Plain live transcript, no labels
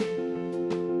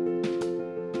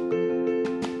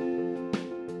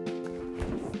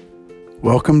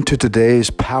Welcome to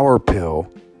today's Power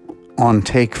Pill on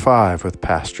Take 5 with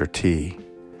Pastor T,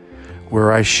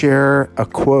 where I share a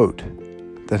quote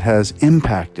that has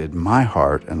impacted my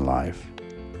heart and life,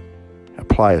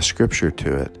 apply a scripture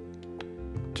to it,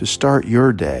 to start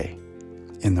your day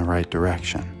in the right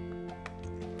direction.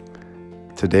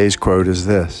 Today's quote is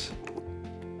this: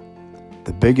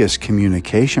 "The biggest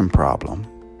communication problem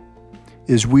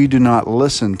is we do not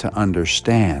listen to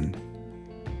understand,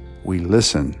 we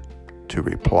listen to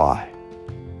reply."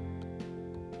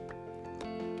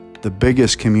 The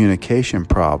biggest communication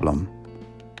problem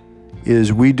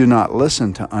is we do not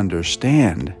listen to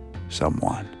understand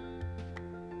someone,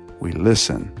 we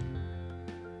listen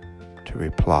to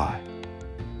reply.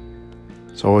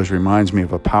 This always reminds me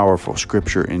of a powerful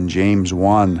scripture in James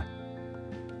 1,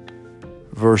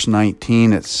 verse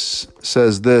 19. It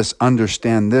says this: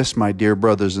 "Understand this, my dear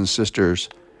brothers and sisters,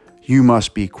 you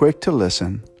must be quick to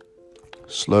listen,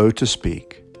 slow to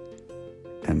speak,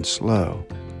 and slow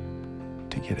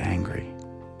to get angry."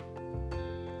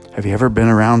 Have you ever been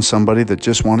around somebody that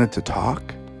just wanted to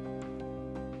talk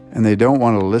and they don't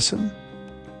want to listen?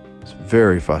 It's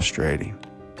very frustrating.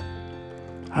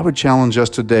 I would challenge us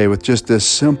today with just this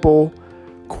simple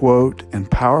quote and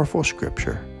powerful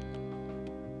scripture.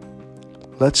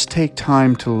 Let's take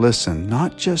time to listen,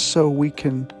 not just so we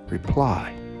can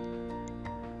reply,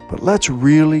 but let's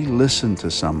really listen to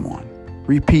someone.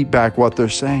 Repeat back what they're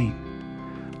saying.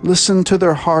 Listen to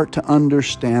their heart to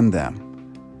understand them.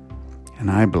 And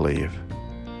I believe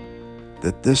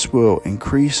that this will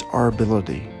increase our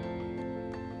ability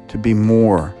to be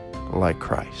more like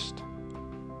Christ.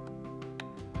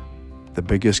 The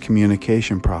biggest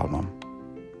communication problem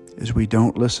is we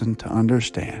don't listen to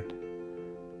understand.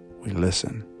 We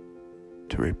listen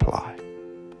to reply.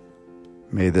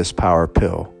 May this power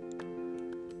pill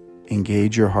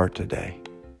engage your heart today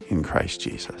in Christ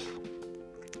Jesus.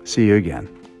 See you again.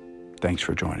 Thanks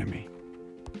for joining me.